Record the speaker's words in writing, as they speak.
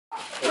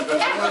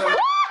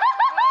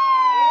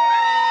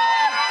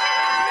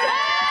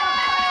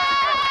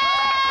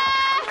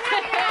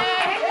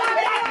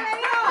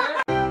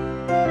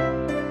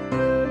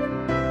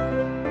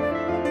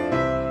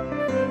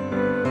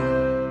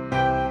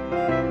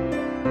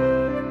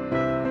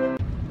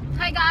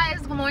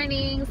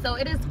So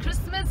it is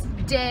Christmas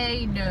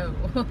Day. No,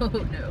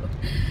 no,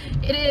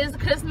 it is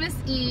Christmas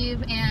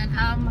Eve, and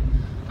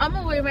I'm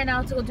away right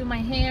now to go do my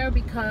hair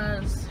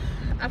because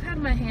I've had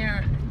my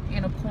hair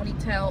in a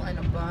ponytail and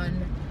a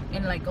bun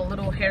and like a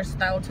little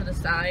hairstyle to the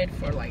side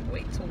for like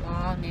way too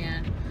long,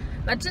 and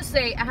let's just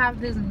say I have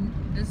this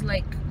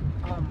like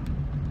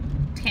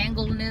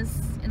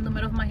tangledness in the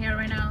middle of my hair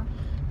right now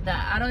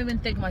that I don't even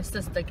think my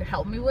sister could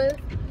help me with.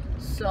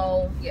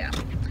 So yeah,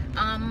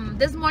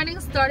 this morning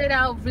started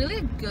out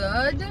really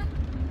good.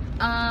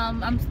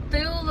 I'm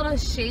still a little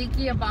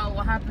shaky about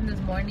what happened this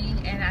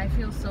morning, and I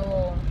feel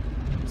so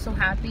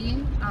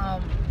happy.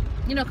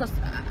 You know, because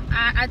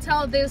I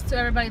tell this to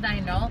everybody that I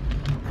know,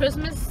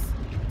 Christmas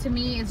to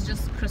me is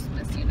just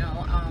Christmas, you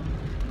know.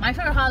 My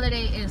favorite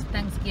holiday is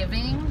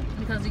Thanksgiving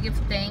because you give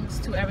thanks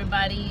to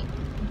everybody.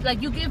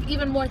 Like, you give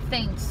even more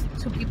thanks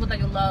to people that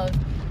you love,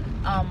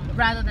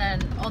 rather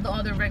than all the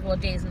other regular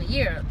days in the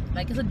year.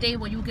 Like, it's a day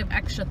where you give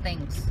extra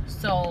thanks.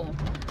 So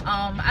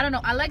I don't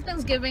know, I like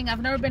Thanksgiving.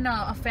 I've never been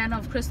a fan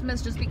of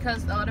Christmas just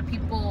because a lot of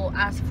people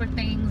ask for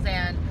things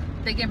and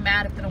they get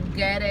mad if they don't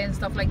get it and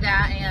stuff like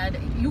that, and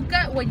you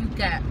get what you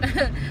get.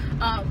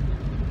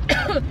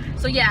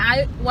 So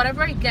yeah,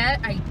 whatever I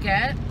get,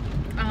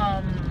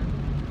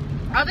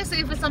 obviously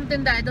if it's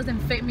something that doesn't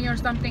fit me or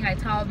something, I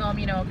tell them,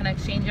 you know, can I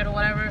exchange it or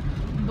whatever.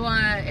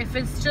 But if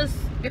it's just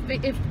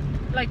if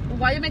like,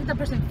 why you make the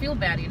person feel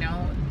bad, you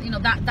know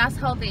that's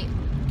how they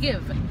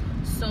give,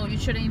 so you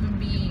shouldn't even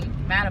be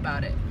mad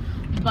about it.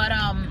 But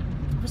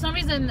for some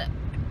reason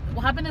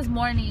what happened this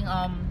morning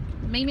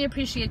made me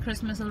appreciate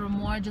Christmas a little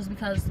more, just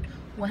because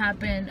what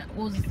happened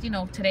was, you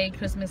know, today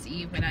Christmas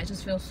Eve, and I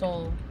just feel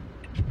so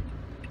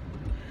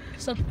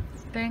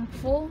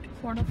thankful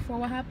for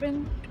what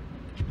happened.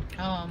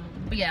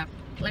 But yeah,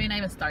 let me not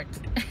even start.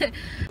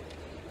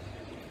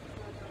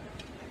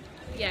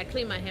 Yeah,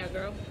 clean my hair,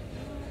 girl.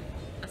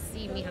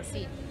 Así, mija,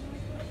 así.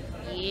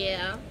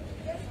 Yeah.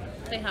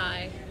 Say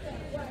hi.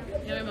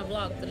 You're in my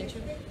vlog, didn't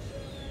you?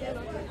 They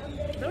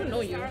don't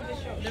know you.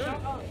 They don't.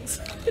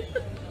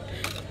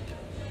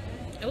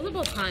 It was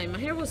about time. My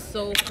hair was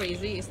so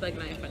crazy. It's like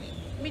not even funny.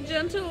 Be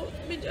gentle,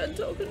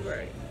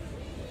 convert.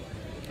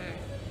 Okay,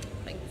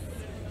 thanks.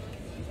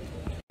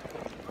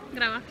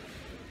 Graba.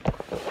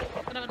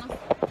 Grábanos.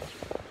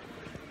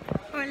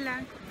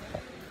 Hola.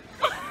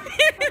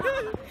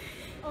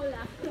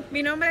 Hola.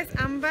 Mi nombre es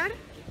Ámbar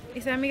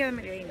y soy amiga de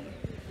Marilenny.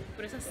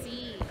 Pero es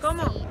así.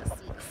 ¿Cómo? Así.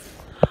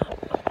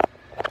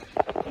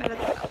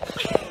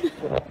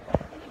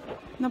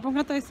 No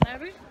ponga todo eso.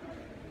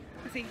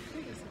 Así.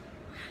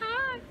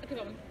 Hi. Okay,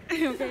 vamos.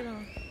 Okay,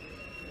 vamos.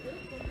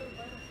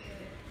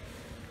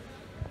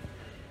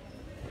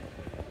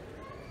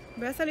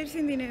 Voy a salir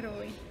sin dinero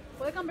hoy.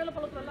 ¿Puede cambiarlo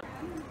para el otro lado?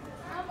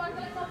 ¿Cuál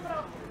le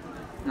compro?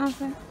 No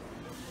sé.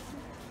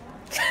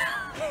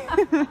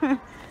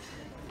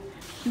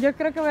 Yo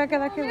creo que voy a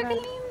quedar quebrada.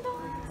 Mira qué lindo.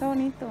 Está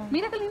bonito.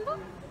 Mira qué lindo.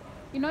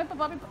 Y no hay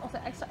papá, o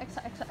sea, extra.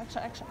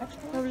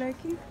 Doble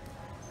X.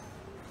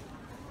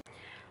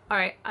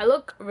 Alright, I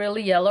look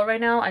really yellow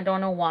right now. I don't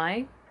know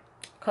why.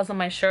 Because of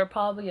my shirt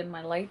probably and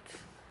my lights.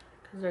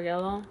 Because they're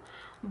yellow.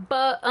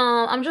 But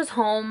I'm just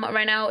home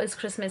right now. It's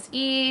Christmas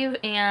Eve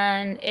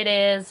and it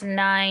is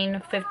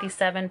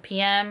 9:57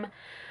 p.m.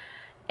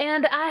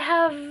 And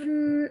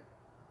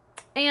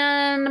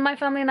my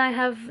family and I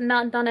have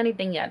not done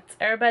anything yet.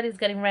 Everybody's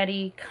getting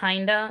ready,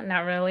 kinda,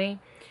 not really.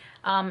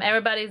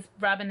 Everybody's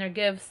wrapping their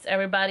gifts.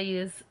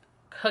 Everybody's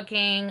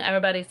cooking.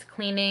 Everybody's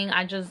cleaning.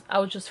 I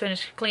was just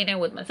finished cleaning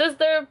with my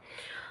sister.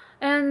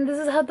 And this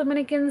is how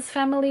Dominicans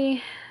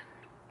family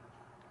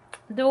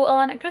do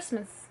on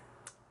Christmas,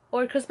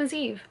 or Christmas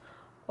Eve,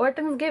 or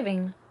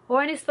Thanksgiving,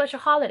 or any special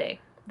holiday.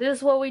 This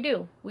is what we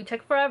do. We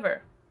take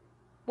forever.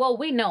 Well,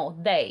 we know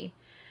they.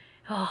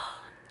 Oh,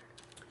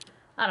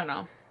 I don't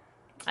know.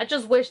 I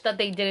just wish that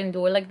they didn't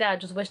do it like that. I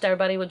just wish that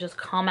everybody would just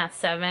come at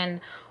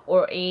 7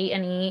 or 8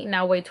 and eat,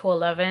 now wait till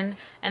 11,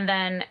 and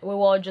then we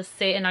will all just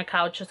sit in our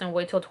couches and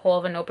wait till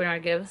 12 and open our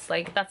gifts.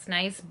 Like, that's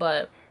nice,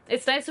 but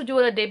it's nice to do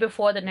it a day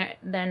before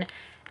than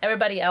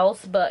everybody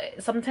else.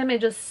 But sometimes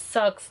it just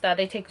sucks that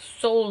they take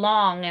so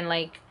long, and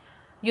like,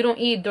 you don't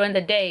eat during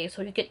the day,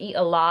 so you can eat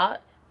a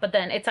lot, but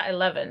then it's at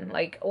 11.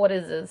 Like, what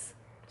is this?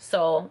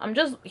 So I'm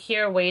just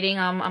here waiting.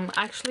 I'm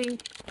actually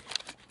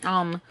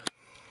gonna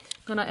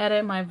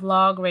edit my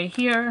vlog right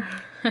here.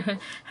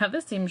 Have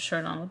the same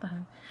shirt on. What the heck?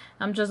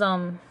 I'm just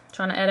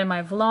trying to edit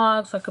my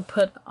vlog so I could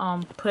put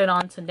it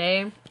on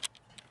today.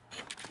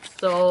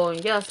 So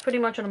yeah, that's pretty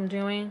much what I'm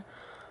doing.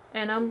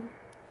 And I'm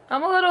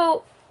a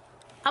little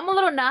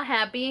not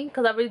happy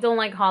because I really don't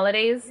like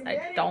holidays.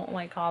 I don't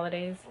like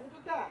holidays,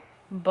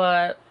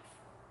 but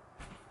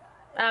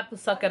I have to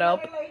suck it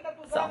up.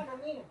 So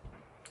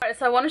Alright,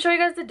 so I want to show you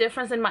guys the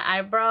difference in my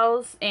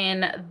eyebrows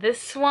in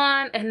this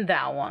one and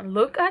that one.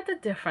 Look at the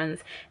difference.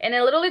 And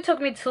it literally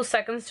took me 2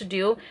 seconds to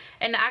do.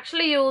 And I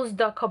actually used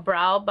the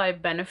Brow by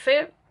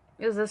Benefit.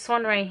 Is this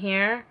one right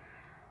here.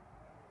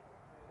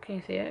 Can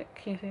you see it?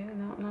 Can you see it?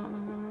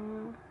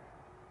 No.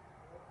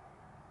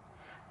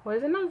 Why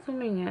is it not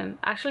zooming in?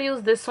 I actually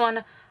used this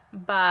one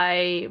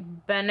by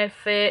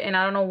Benefit, and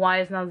I don't know why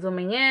it's not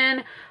zooming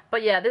in.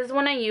 But yeah, this is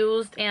one I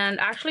used,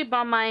 and I actually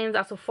bought mine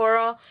at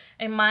Sephora,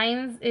 and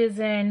mine is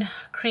in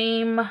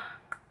cream.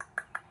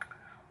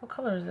 What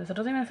color is this? It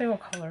doesn't even say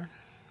what color.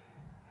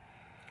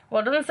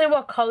 Well, it doesn't say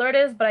what color it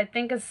is, but I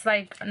think it's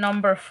like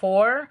number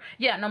 4.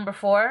 Yeah, number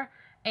 4.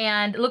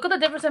 And look at the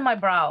difference in my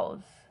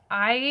brows.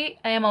 I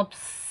am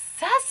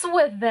obsessed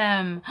with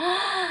them.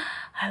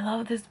 I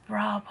love this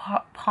brow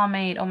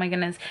pomade. Oh my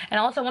goodness. And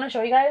also I want to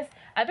show you guys,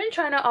 I've been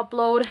trying to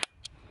upload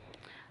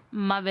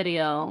my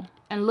video,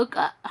 and look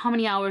at how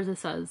many hours it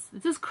says.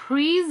 This is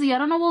crazy. I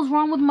don't know what's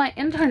wrong with my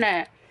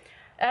internet.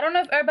 I don't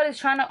know if everybody's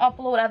trying to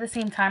upload at the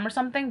same time or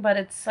something, but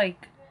it's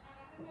like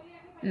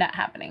not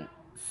happening.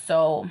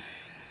 So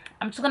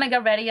I'm just gonna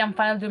get ready. I'm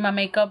finally doing my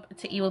makeup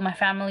to eat with my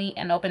family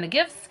and open the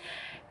gifts,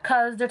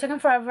 because they're taking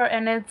forever.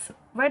 And it's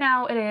right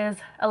now, it is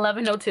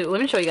 11:02.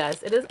 Let me show you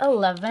guys. It is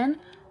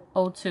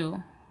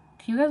 11:02.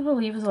 Can you guys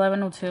believe it's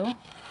 11:02?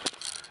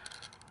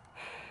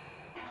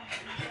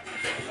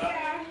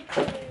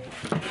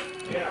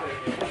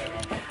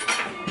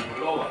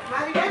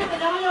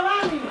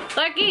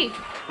 Estoy aquí.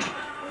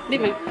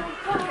 Dime.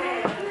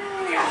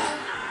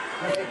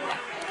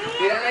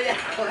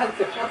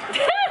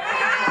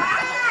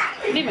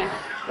 Dime.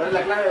 ¿Cuál es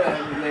la clave de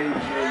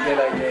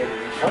la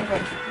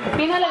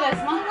Vino la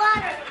misma.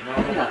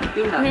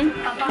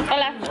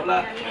 Hola. Hola.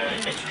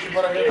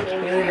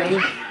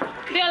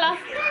 Di hola.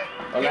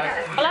 Hola.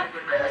 Hola.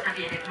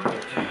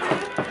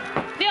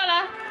 Di hola.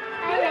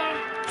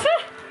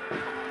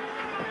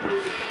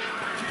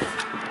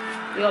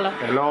 Di hola.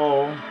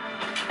 Hello.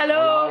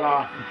 Hello.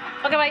 Hola.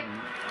 Ok, bye.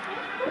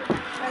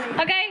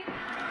 Ok.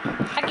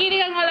 Aquí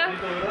digan hola.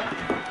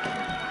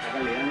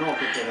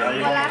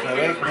 Hola.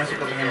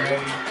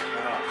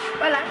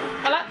 Hola.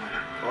 Hola.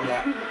 Hola.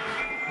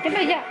 ¿Qué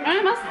tal ya? ¿No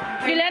hay más?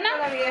 ¿Milena?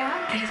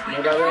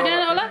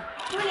 ¿Milena, hola?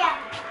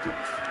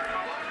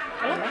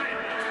 ¿Hola?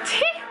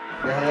 Sí.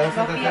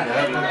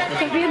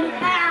 ¿Estás bien?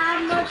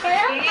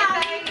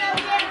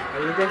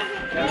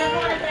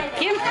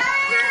 ¿Quién?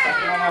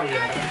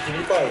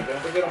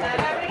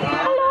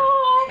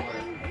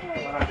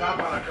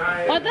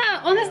 Hola.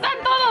 ¿Dónde están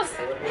todos?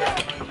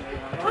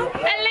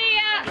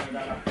 Elia.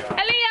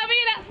 Elia,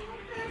 mira.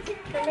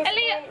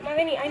 Elia.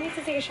 Marilenny, I need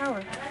to take a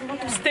shower.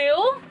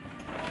 Still?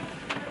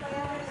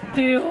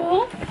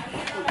 Still?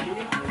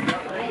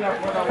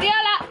 Di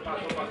hola.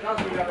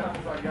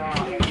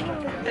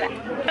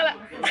 Hola.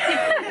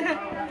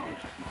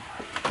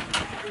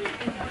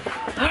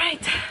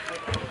 Alright.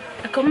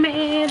 A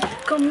comer,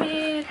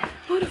 comer,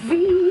 por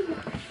fin.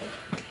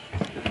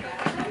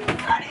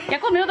 ¿Ya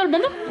comió todo el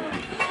mundo?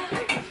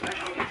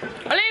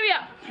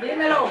 Olivia.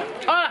 Dímelo.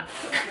 Hola.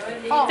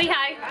 Say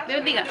hi.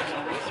 Diga.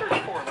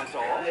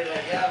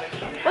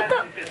 What the?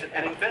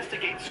 And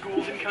investigate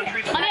schools and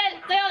countries. Mariel,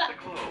 say hola.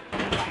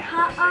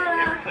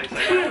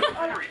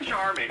 Very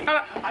charming.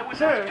 I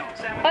was asked to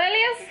examine Hola,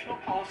 Elias. educational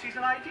policies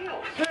and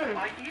ideals.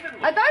 I even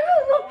I thought you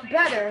looked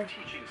better.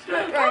 teaching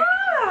staff.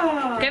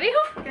 ¿Qué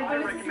dijo?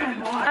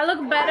 I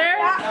look better.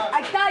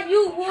 I thought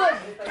you would.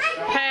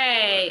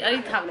 Hey, what are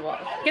you talking about?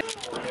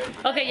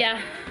 Okay, ya.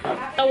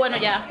 Está bueno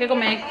ya. ¿Qué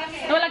come?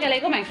 Hola, ¿qué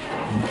le come?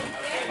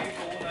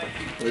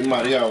 Soy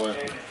María, güey.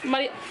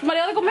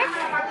 ¿María de comer?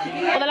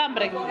 ¿O del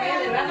hambre?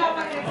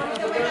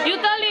 ¿Y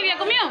usted, Olivia,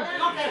 comió?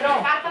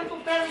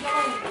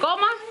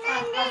 ¿Coma?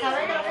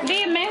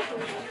 Dime.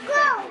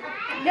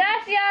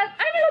 Gracias.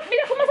 Ay,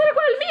 mira cómo se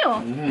recoge el mío.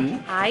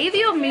 Ay,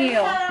 Dios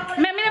mío.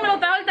 Mira, me lo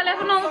trajo el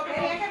teléfono.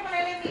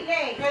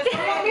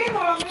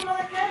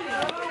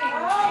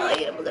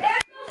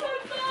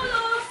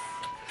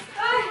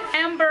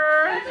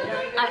 Amber.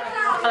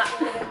 Hola.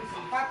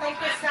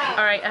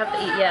 Alright, I have to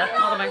eat, yeah.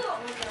 I'll go back.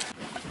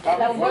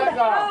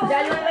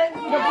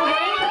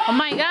 Oh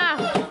my god!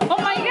 Oh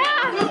my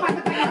god!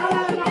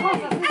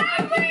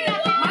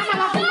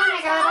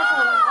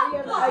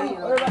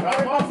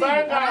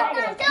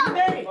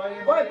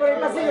 Voy por el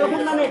pasillo,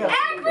 funda negra.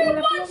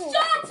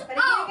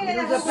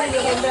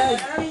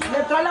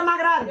 Le trae la más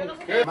grande.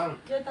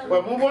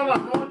 Pues muy buenas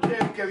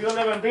noches, que Dios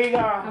le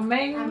bendiga.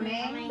 Amén.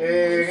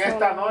 En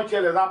esta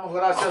noche le damos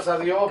gracias a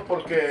Dios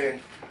porque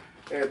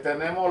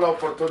tenemos la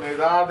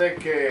oportunidad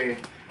de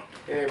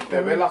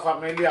ver la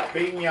familia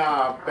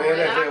Piña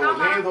Pérez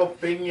reunidos,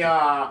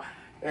 Piña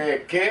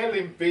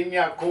Kelly,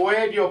 Piña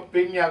Cuello,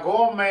 Piña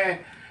Gómez,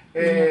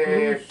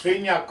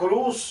 Piña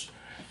Cruz,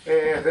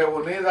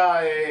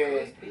 reunida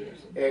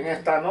en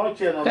esta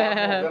noche. Nos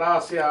damos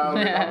gracias,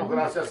 le damos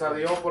gracias a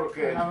Dios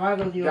porque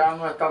ya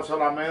no están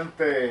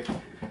solamente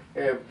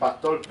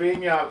Pastor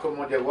Piña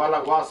como llegó a la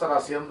Guásara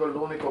siendo el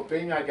único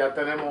Piña, ya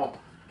tenemos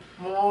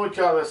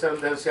mucha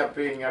descendencia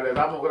Piña. Le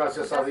damos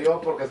gracias a Dios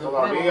porque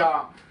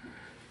todavía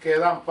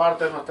quedan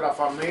parte de nuestra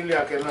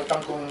familia que no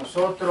están con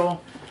nosotros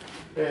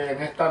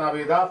en esta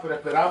Navidad, pero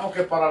esperamos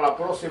que para la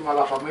próxima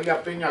la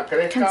familia Piña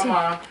crezca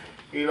más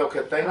y los que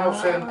estén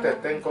ausentes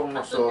estén con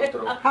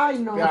nosotros. Ay,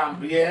 no.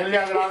 También le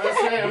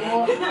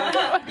agradecemos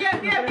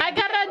Hay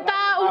que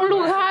rentar un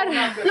lugar.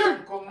 que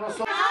estén con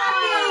nosotros.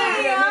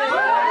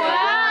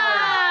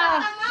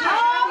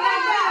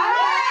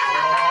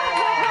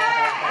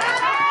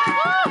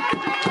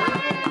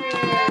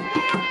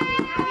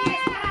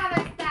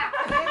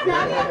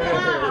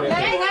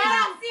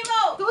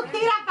 Tú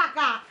tira para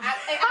acá.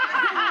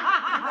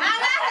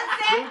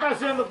 ¿Qué está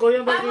haciendo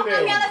cogiendo el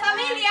video?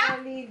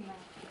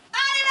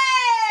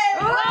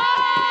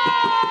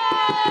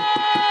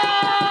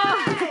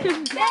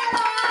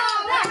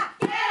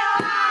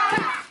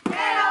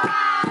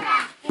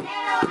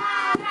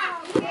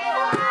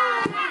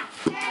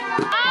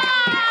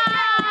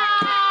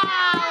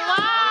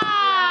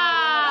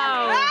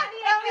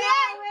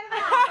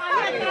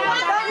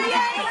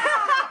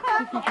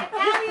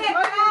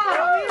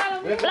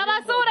 La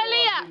basura,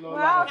 Elías.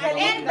 Wow, qué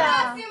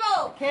linda.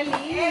 Qué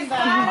linda.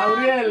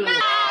 Gabriel.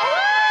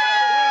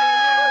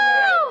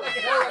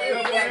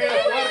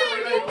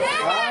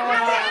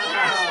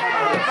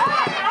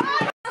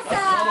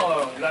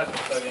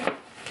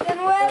 De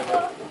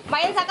nuevo.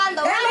 Vayan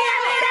sacando.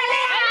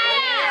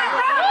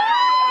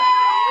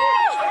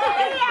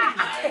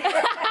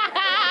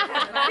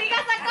 Siga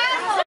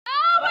sacando.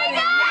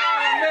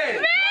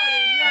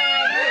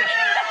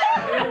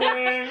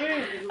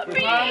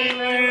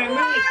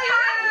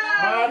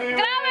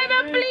 Grábeme,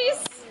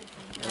 please.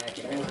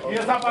 ¿Y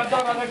esa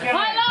persona de quién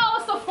es? Hello,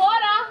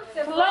 Sephora.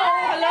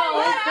 Hello,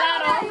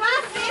 claro.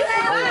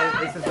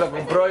 Ese se lo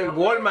compró el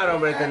Walmart,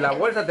 hombre. En la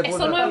bolsa te puso.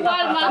 Eso no es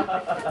Walmart.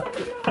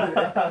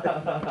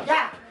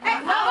 Ya.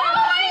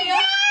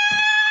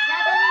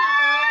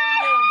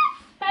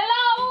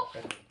 Hello.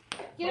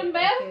 ¿Quieren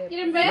ver?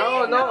 ¿Quieren ver?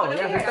 No,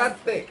 ya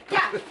sacaste.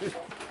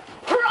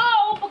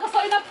 Pro, porque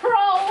soy una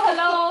pro.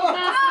 Hello,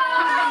 gracias.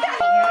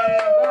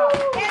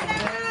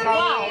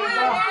 Wow.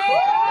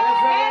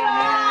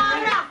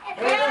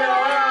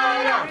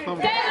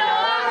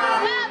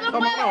 No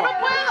puedo.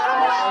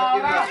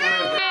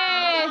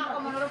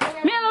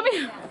 Míralo,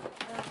 mira.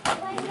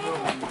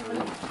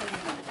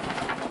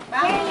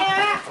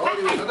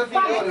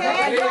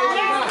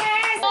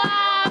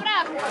 Abra.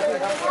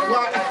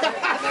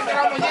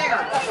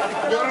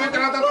 Yo creo que te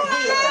la tengo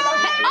aquí.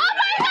 ¡Oh,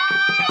 my God!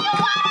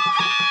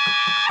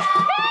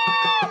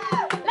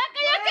 ¡La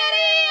que yo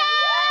quería!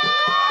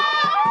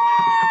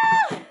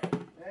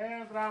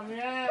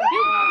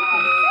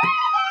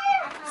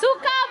 ¡Su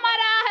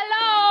cámara!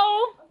 ¡Hello!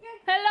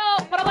 ¡Hello!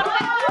 ¡Pero por qué!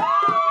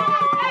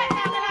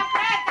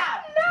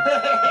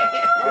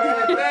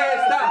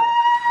 ¡Presta!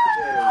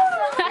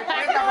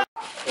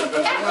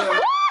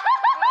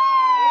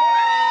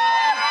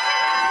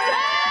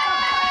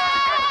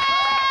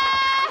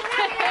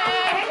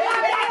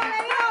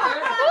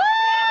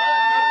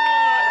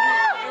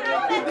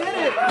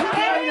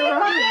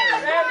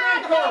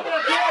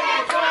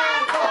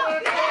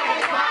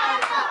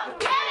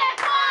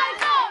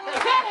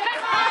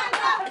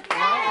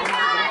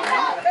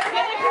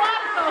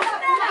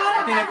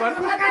 ¿Tiene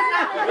cuarto?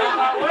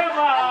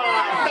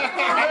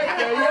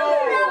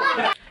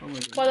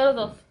 ¿Cuál de los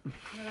dos?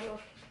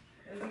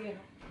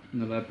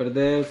 No la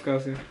perdés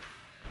casi.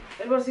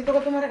 El bolsito que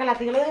tú me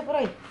regalaste, ¿yo lo dejé por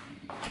ahí?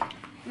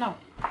 No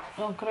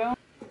creo.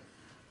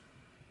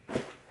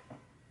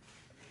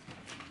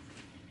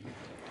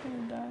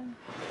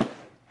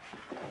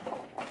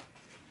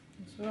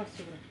 Eso es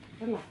basura,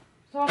 ¿verdad?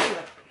 Eso es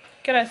basura.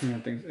 ¿Qué es? I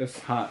think it's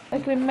hot.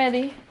 El cream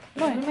medi.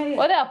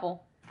 ¿O de Apple?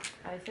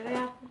 A ese de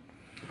ajo.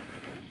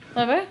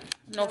 A ver.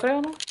 No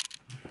creo, ¿no?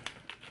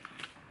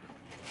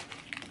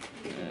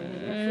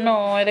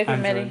 No, es de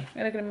cream medi. Android.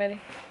 Es de cream medi.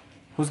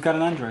 Who's got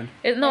an Android?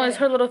 No, it's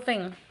her little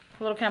thing.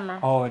 Her little camera.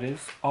 Oh, it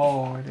is.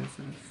 Oh, it is.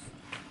 It is.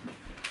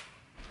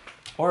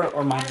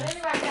 Or minors.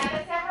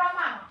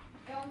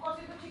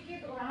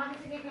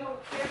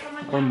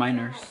 Or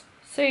minors.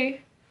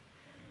 Sí.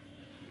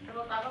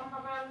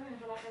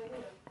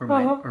 Or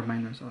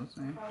minors, I was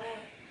saying.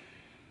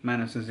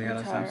 Minors, is he got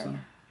a Samsung?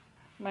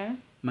 Minor?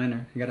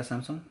 Minor, he got a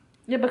Samsung?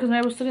 Yeah, because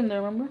I was sitting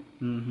there, remember?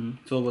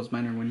 Mm-hmm. So it was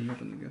minor when he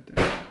happened to get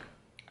there.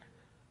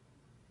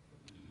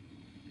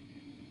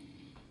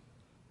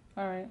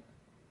 Alright.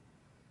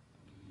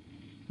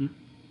 Hmm?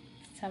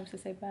 It's time to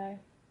say bye.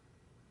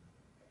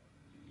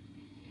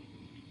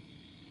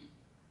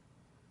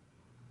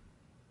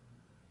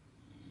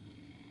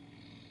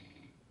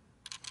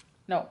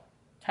 No.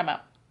 Time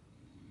out.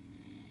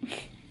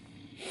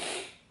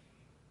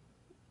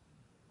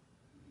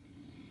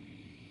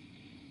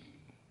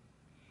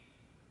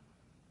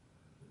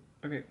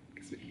 Okay.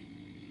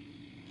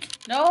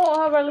 No, I'll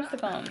have our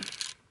lipstick on.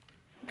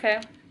 Okay.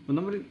 Well,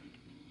 nobody.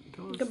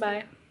 Tell us.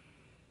 Goodbye.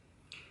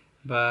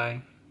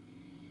 Bye.